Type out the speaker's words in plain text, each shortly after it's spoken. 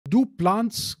do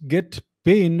plants get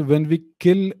pain when we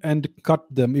kill and cut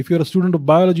them? If you're a student of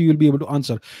biology, you'll be able to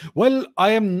answer. Well,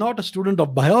 I am not a student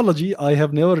of biology. I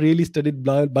have never really studied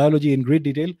biology in great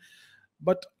detail,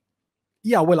 but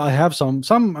yeah, well, I have some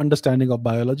understanding of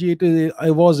biology.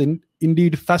 I was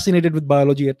indeed fascinated with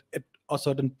biology at a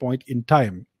certain point in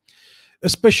time,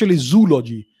 especially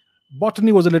zoology.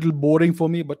 Botany was a little boring for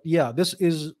me, but yeah, this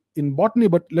is in botany,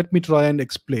 but let me try and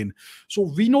explain.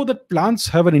 So we know that plants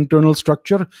have an internal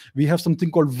structure. We have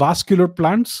something called vascular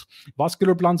plants.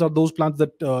 Vascular plants are those plants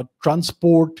that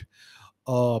transport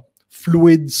uh,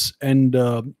 fluids and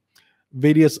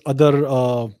various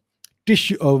other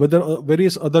tissue, whether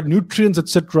various other nutrients,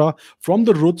 etc., from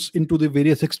the roots into the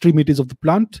various extremities of the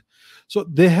plant. So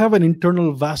they have an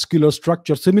internal vascular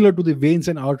structure similar to the veins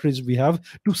and arteries we have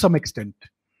to some extent.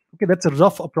 Okay, that's a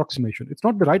rough approximation. It's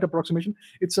not the right approximation,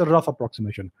 it's a rough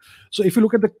approximation. So if you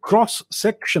look at the cross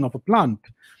section of a plant,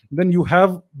 then you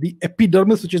have the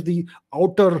epidermis, which is the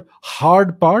outer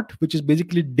hard part, which is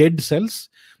basically dead cells.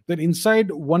 Then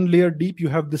inside, one layer deep, you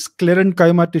have the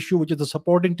sclerenchyma tissue, which is the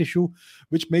supporting tissue,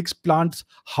 which makes plants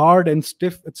hard and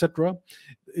stiff, etc.,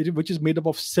 which is made up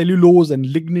of cellulose and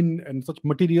lignin and such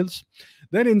materials.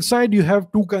 Then inside, you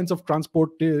have two kinds of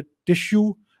transport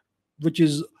tissue, which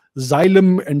is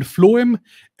xylem and phloem.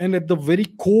 And at the very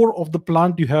core of the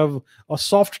plant, you have a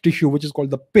soft tissue, which is called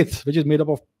the pith, which is made up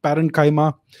of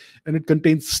parenchyma, and it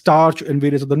contains starch and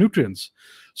various other nutrients.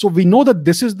 So we know that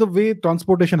this is the way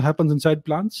transportation happens inside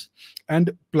plants,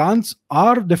 and plants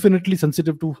are definitely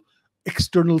sensitive to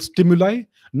external stimuli,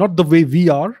 not the way we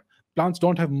are. Plants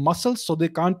don't have muscles, so they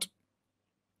can't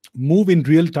move in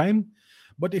real time.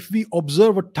 But if we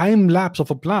observe a time lapse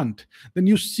of a plant, then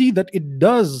you see that it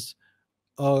does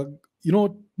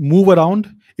move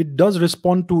around. It does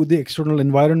respond to the external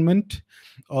environment.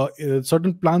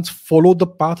 Certain plants follow the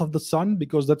path of the sun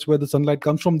because that's where the sunlight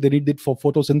comes from. They need it for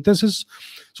photosynthesis.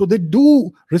 So they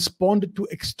do respond to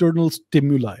external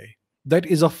stimuli. That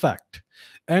is a fact.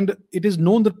 And it is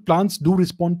known that plants do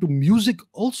respond to music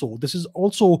also. This is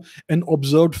also an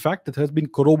observed fact that has been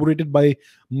corroborated by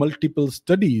multiple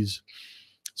studies.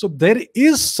 So there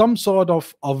is some sort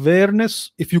of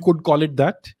awareness, if you could call it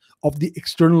that, of the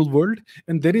external world,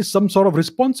 and there is some sort of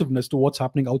responsiveness to what's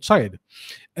happening outside.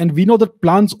 And we know that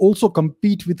plants also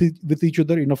compete with each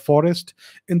other in a forest,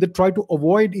 and they try to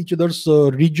avoid each other's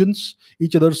regions,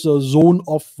 each other's zone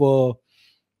of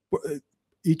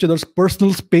each other's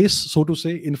personal space, so to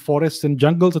say, in forests and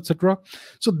jungles, etc.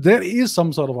 So there is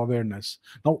some sort of awareness.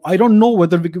 Now, I don't know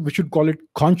whether we should call it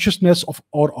consciousness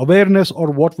or awareness, or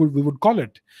what we would call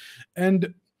it.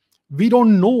 And we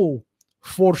don't know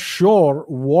for sure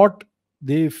what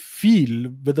they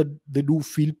feel, whether they do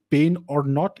feel pain or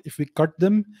not if we cut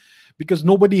them, because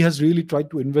nobody has really tried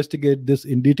to investigate this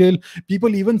in detail.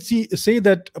 People even say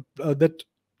that that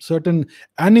certain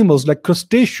animals like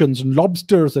crustaceans,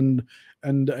 lobsters, and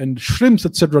shrimps,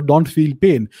 etc., don't feel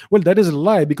pain. Well, that is a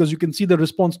lie, because you can see the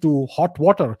response to hot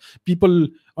water. People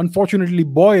unfortunately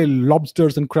boil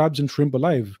lobsters and crabs and shrimp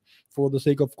alive for the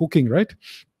sake of cooking, right?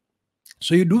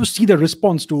 So you do see the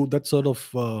response to that sort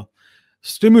of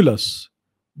stimulus.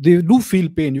 They do feel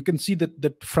pain. You can see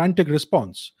that frantic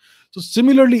response. So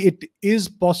similarly, it is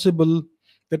possible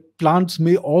that plants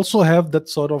may also have that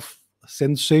sort of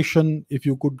sensation, if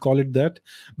you could call it that.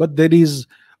 But there is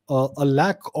a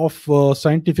lack of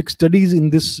scientific studies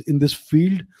in this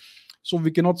field, so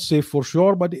we cannot say for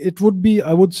sure. But it would be,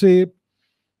 I would say,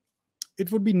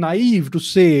 it would be naive to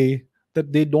say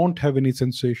that they don't have any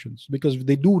sensations, because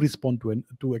they do respond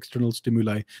to external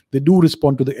stimuli. They do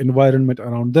respond to the environment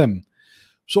around them.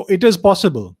 So it is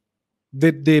possible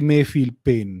that they may feel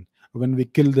pain when we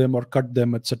kill them or cut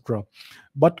them, etc.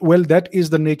 But well, that is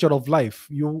the nature of life.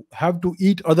 You have to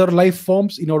eat other life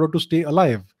forms in order to stay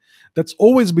alive. That's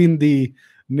always been the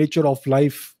nature of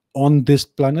life on this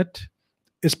planet,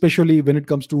 especially when it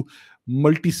comes to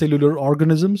multicellular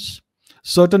organisms.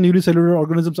 Certain unicellular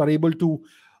organisms are able to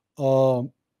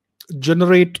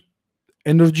generate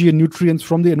energy and nutrients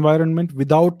from the environment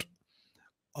without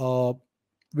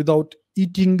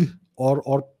eating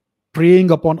or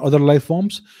preying upon other life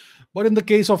forms. But in the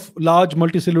case of large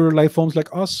multicellular life forms like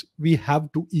us, we have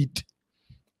to eat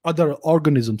other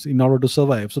organisms in order to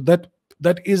survive. So that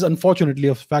is unfortunately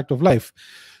a fact of life.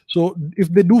 So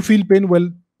if they do feel pain, well,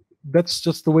 that's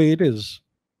just the way it is.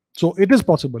 So it is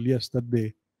possible, yes, that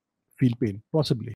they feel pain, possibly.